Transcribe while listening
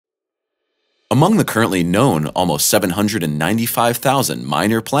Among the currently known almost 795,000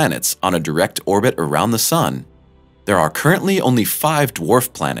 minor planets on a direct orbit around the Sun, there are currently only 5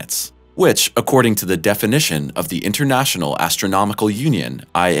 dwarf planets, which, according to the definition of the International Astronomical Union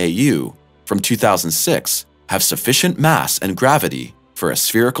 (IAU) from 2006, have sufficient mass and gravity for a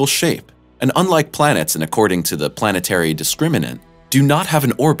spherical shape, and unlike planets and according to the planetary discriminant, do not have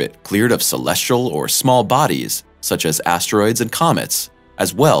an orbit cleared of celestial or small bodies such as asteroids and comets,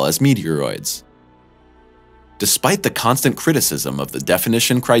 as well as meteoroids. Despite the constant criticism of the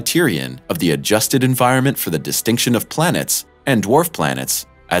definition criterion of the adjusted environment for the distinction of planets and dwarf planets,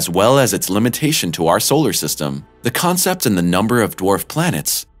 as well as its limitation to our solar system, the concept and the number of dwarf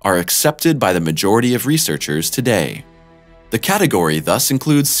planets are accepted by the majority of researchers today. The category thus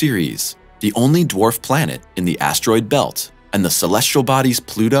includes Ceres, the only dwarf planet in the asteroid belt, and the celestial bodies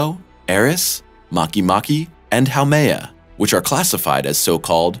Pluto, Eris, Makemake, and Haumea, which are classified as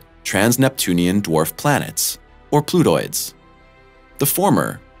so-called Transneptunian dwarf planets, or plutoids. The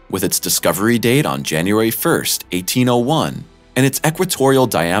former, with its discovery date on January 1, 1801, and its equatorial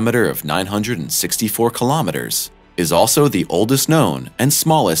diameter of 964 kilometers, is also the oldest known and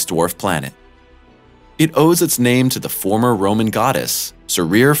smallest dwarf planet. It owes its name to the former Roman goddess,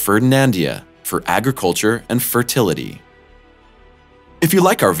 Cerere Ferdinandea, for agriculture and fertility. If you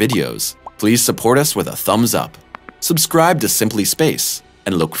like our videos, please support us with a thumbs up, subscribe to SimplySpace,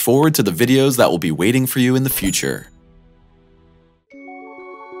 and look forward to the videos that will be waiting for you in the future.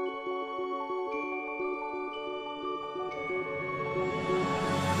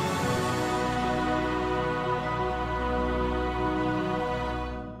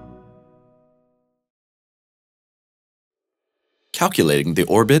 Calculating the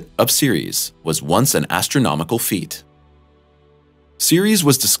orbit of Ceres was once an astronomical feat. Ceres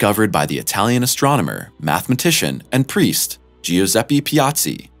was discovered by the Italian astronomer, mathematician, and priest Giuseppe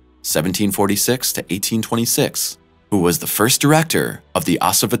Piazzi, 1746 to 1826, who was the first director of the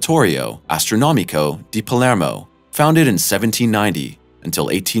Osservatorio Astronomico di Palermo, founded in 1790 until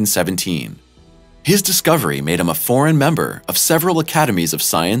 1817. His discovery made him a foreign member of several academies of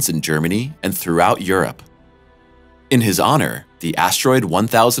science in Germany and throughout Europe. In his honor, the asteroid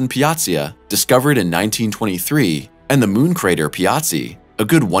 1000 Piazzi, discovered in 1923, and the moon crater Piazzi, a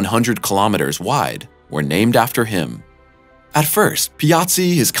good 100 kilometers wide, were named after him. At first,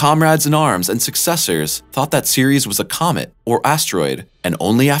 Piazzi, his comrades in arms, and successors thought that Ceres was a comet or asteroid, and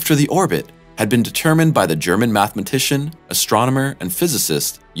only after the orbit had been determined by the German mathematician, astronomer, and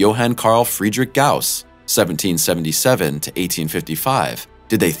physicist Johann Carl Friedrich Gauss, 1777 to 1855,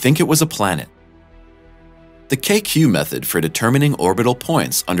 did they think it was a planet. The KQ method for determining orbital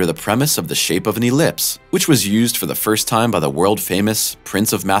points under the premise of the shape of an ellipse, which was used for the first time by the world-famous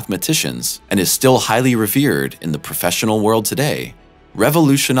Prince of Mathematicians and is still highly revered in the professional world today,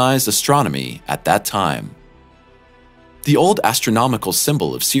 revolutionized astronomy at that time. The old astronomical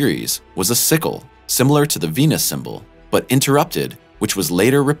symbol of Ceres was a sickle, similar to the Venus symbol, but interrupted, which was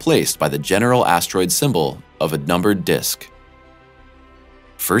later replaced by the general asteroid symbol of a numbered disk.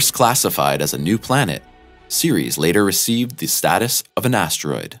 First classified as a new planet, Ceres later received the status of an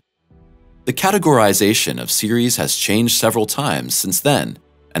asteroid. The categorization of Ceres has changed several times since then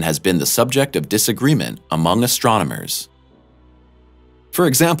and has been the subject of disagreement among astronomers. For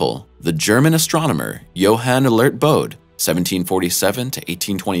example, the German astronomer Johann Alert Bode, 1747 to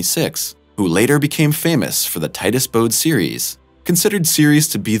 1826, who later became famous for the Titus-Bode series, considered Ceres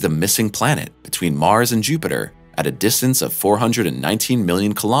to be the missing planet between Mars and Jupiter at a distance of 419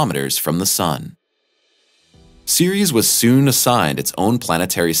 million kilometers from the Sun. Ceres was soon assigned its own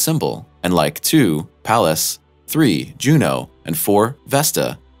planetary symbol, and like 2, Pallas, 3, Juno, and 4,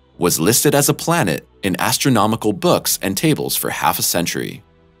 Vesta, was listed as a planet in astronomical books and tables for half a century.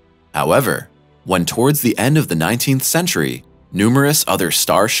 However, when towards the end of the 19th century, numerous other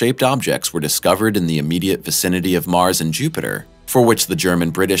star-shaped objects were discovered in the immediate vicinity of Mars and Jupiter, for which the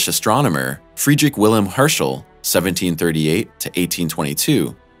German-British astronomer Friedrich Wilhelm Herschel, 1738 to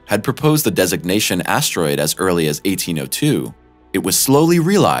 1822, had proposed the designation asteroid as early as 1802, it was slowly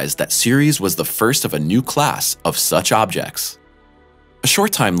realized that Ceres was the first of a new class of such objects. A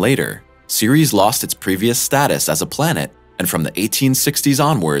short time later, Ceres lost its previous status as a planet and from the 1860s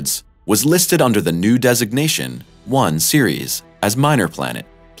onwards was listed under the new designation 1 Ceres as minor planet,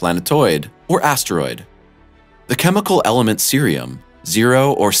 planetoid, or asteroid. The chemical element cerium,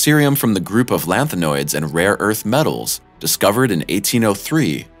 zero or cerium from the group of lanthanoids and rare earth metals discovered in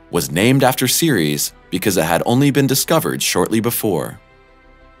 1803, was named after Ceres because it had only been discovered shortly before.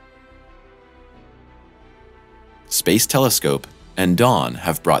 Space Telescope and Dawn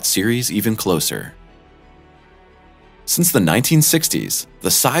have brought Ceres even closer. Since the 1960s,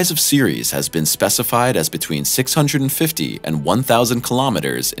 the size of Ceres has been specified as between 650 and 1,000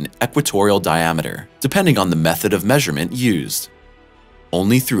 kilometers in equatorial diameter, depending on the method of measurement used.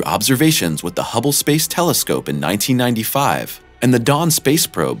 Only through observations with the Hubble Space Telescope in 1995 and the Dawn space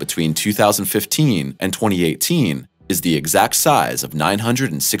probe between 2015 and 2018 is the exact size of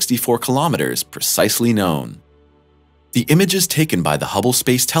 964 kilometers precisely known. The images taken by the Hubble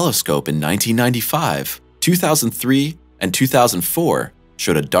Space Telescope in 1995, 2003, and 2004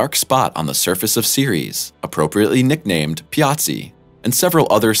 showed a dark spot on the surface of Ceres, appropriately nicknamed Piazzi, and several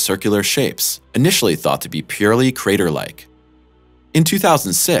other circular shapes, initially thought to be purely crater-like. In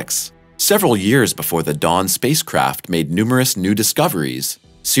 2006, several years before the Dawn spacecraft made numerous new discoveries,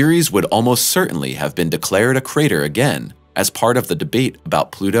 Ceres would almost certainly have been declared a crater again as part of the debate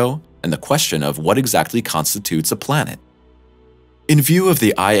about Pluto and the question of what exactly constitutes a planet. In view of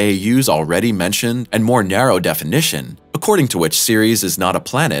the IAU's already mentioned and more narrow definition, according to which Ceres is not a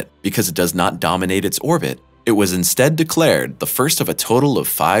planet because it does not dominate its orbit, it was instead declared the first of a total of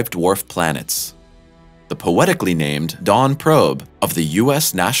 5 dwarf planets. The poetically named Dawn probe of the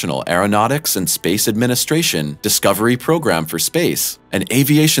U.S. National Aeronautics and Space Administration Discovery Program for Space and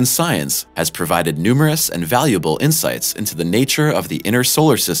Aviation Science has provided numerous and valuable insights into the nature of the inner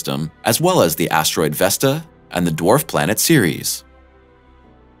solar system, as well as the asteroid Vesta and the dwarf planet Ceres.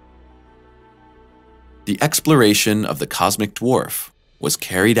 The exploration of the cosmic dwarf was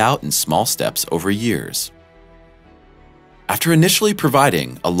carried out in small steps over years. After initially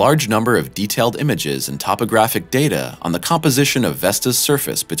providing a large number of detailed images and topographic data on the composition of Vesta's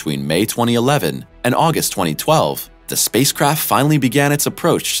surface between May 2011 and August 2012, the spacecraft finally began its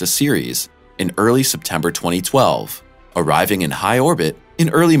approach to Ceres in early September 2012, arriving in high orbit in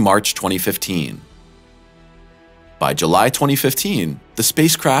early March 2015. By July 2015, the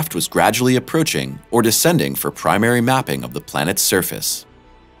spacecraft was gradually approaching or descending for primary mapping of the planet's surface.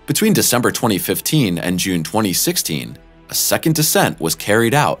 Between December 2015 and June 2016, a second descent was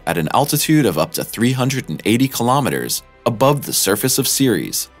carried out at an altitude of up to 380 kilometers above the surface of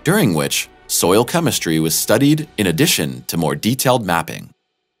Ceres, during which soil chemistry was studied in addition to more detailed mapping.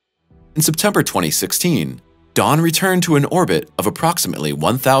 In September 2016, Dawn returned to an orbit of approximately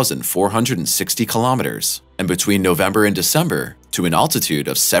 1,460 kilometers, and between November and December to an altitude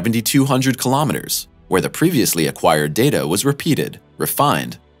of 7,200 kilometers, where the previously acquired data was repeated,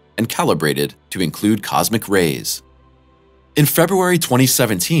 refined, and calibrated to include cosmic rays. In February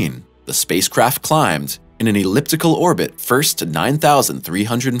 2017, the spacecraft climbed in an elliptical orbit first to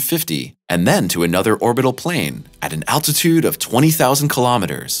 9,350 and then to another orbital plane at an altitude of 20,000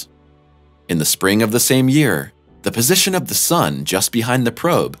 kilometers. In the spring of the same year, the position of the Sun just behind the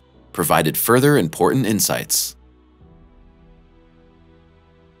probe provided further important insights.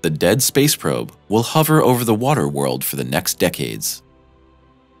 The dead space probe will hover over the water world for the next decades.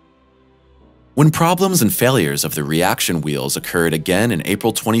 When problems and failures of the reaction wheels occurred again in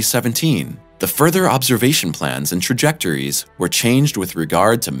April 2017, the further observation plans and trajectories were changed with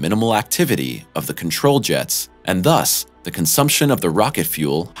regard to minimal activity of the control jets and thus the consumption of the rocket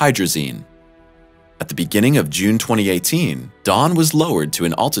fuel hydrazine. At the beginning of June 2018, Dawn was lowered to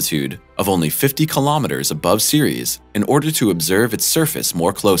an altitude of only 50 kilometers above Ceres in order to observe its surface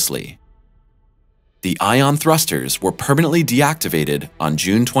more closely. The ion thrusters were permanently deactivated on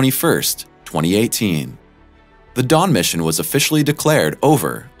June 21, 2018. The Dawn mission was officially declared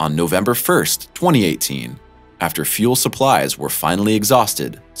over on November 1, 2018, after fuel supplies were finally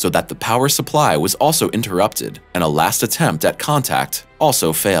exhausted, so that the power supply was also interrupted and a last attempt at contact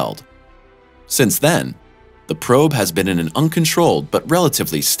also failed. Since then, the probe has been in an uncontrolled but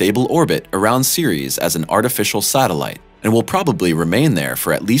relatively stable orbit around Ceres as an artificial satellite and will probably remain there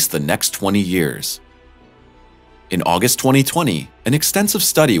for at least the next 20 years. In August 2020, an extensive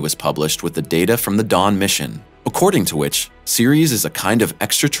study was published with the data from the Dawn mission, according to which Ceres is a kind of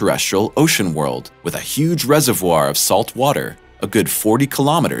extraterrestrial ocean world with a huge reservoir of salt water a good 40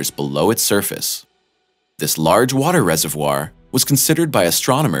 kilometers below its surface. This large water reservoir was considered by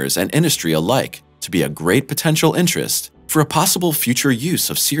astronomers and industry alike to be a great potential interest for a possible future use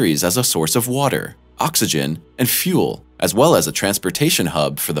of Ceres as a source of water, oxygen, and fuel, as well as a transportation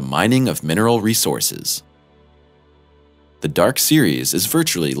hub for the mining of mineral resources. The dark Ceres is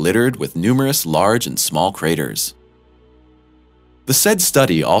virtually littered with numerous large and small craters. The said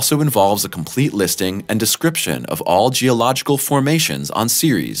study also involves a complete listing and description of all geological formations on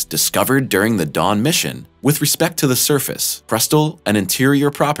Ceres discovered during the Dawn mission with respect to the surface, crustal, and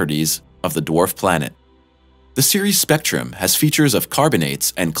interior properties of the dwarf planet. The Ceres spectrum has features of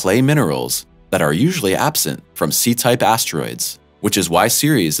carbonates and clay minerals that are usually absent from C-type asteroids, which is why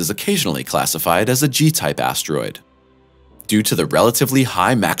Ceres is occasionally classified as a G-type asteroid. Due to the relatively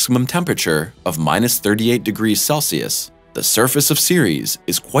high maximum temperature of -38 degrees Celsius, the surface of Ceres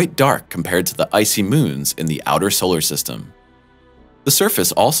is quite dark compared to the icy moons in the outer solar system. The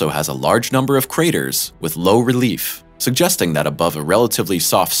surface also has a large number of craters with low relief, suggesting that above a relatively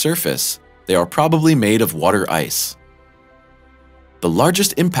soft surface, they are probably made of water ice. The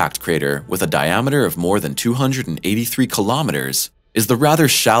largest impact crater, with a diameter of more than 283 kilometers, is the rather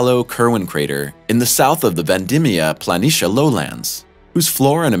shallow Kirwan crater in the south of the Vendimia Planitia lowlands, whose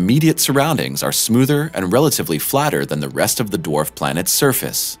floor and immediate surroundings are smoother and relatively flatter than the rest of the dwarf planet's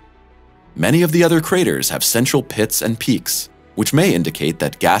surface. Many of the other craters have central pits and peaks, which may indicate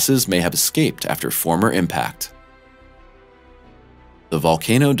that gases may have escaped after former impact. The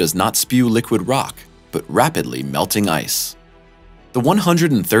volcano does not spew liquid rock, but rapidly melting ice. The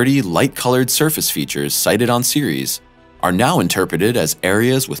 130 light-colored surface features cited on Ceres are now interpreted as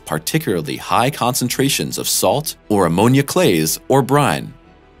areas with particularly high concentrations of salt or ammonia clays or brine.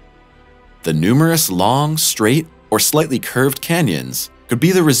 The numerous long, straight, or slightly curved canyons could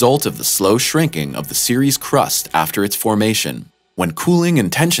be the result of the slow shrinking of the Ceres crust after its formation, when cooling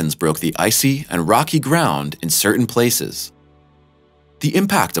and tensions broke the icy and rocky ground in certain places. The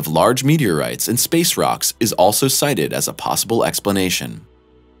impact of large meteorites and space rocks is also cited as a possible explanation.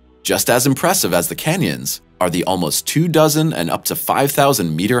 Just as impressive as the canyons are the almost 24 and up to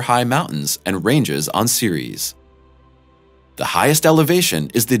 5,000 meter high mountains and ranges on Ceres. The highest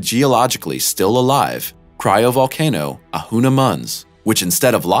elevation is the geologically still alive cryovolcano Ahuna Mons, which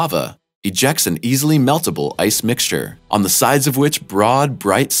instead of lava, ejects an easily meltable ice mixture, on the sides of which broad,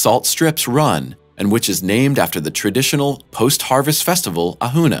 bright salt strips run, and which is named after the traditional post-harvest festival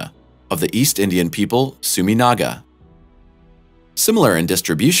Ahuna of the East Indian people Suminaga. Similar in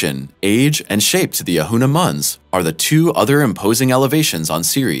distribution, age, and shape to the Ahuna Mons are the two other imposing elevations on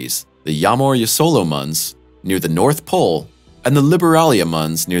Ceres, the Yamor Yasolo Mons near the North Pole and the Liberalia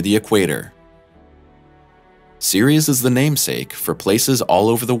Mons near the equator. Ceres is the namesake for places all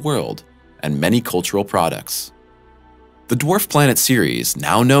over the world and many cultural products. The dwarf planet Ceres,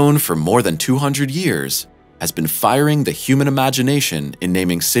 now known for more than 200 years, has been firing the human imagination in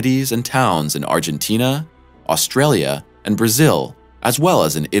naming cities and towns in Argentina, Australia, and Brazil, as well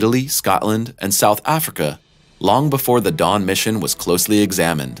as in Italy, Scotland, and South Africa, long before the Dawn mission was closely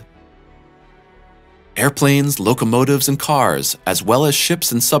examined. Airplanes, locomotives, and cars, as well as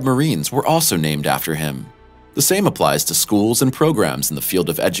ships and submarines, were also named after him. The same applies to schools and programs in the field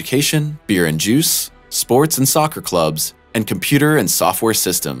of education, beer and juice, sports and soccer clubs, and computer and software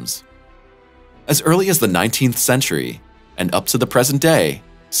systems. As early as the 19th century, and up to the present day,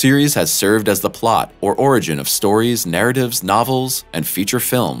 Ceres has served as the plot or origin of stories, narratives, novels, and feature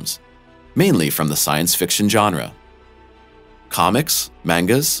films, mainly from the science fiction genre. Comics,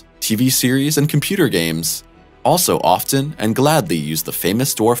 mangas, TV series, and computer games also often and gladly use the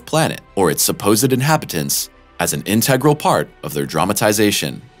famous dwarf planet or its supposed inhabitants as an integral part of their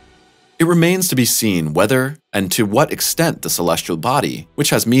dramatization. It remains to be seen whether and to what extent the celestial body, which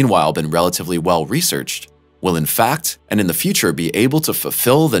has meanwhile been relatively well researched, will in fact and in the future be able to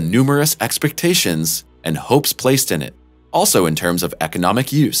fulfill the numerous expectations and hopes placed in it, also in terms of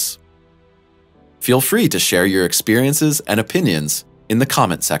economic use. Feel free to share your experiences and opinions in the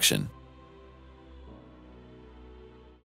comment section.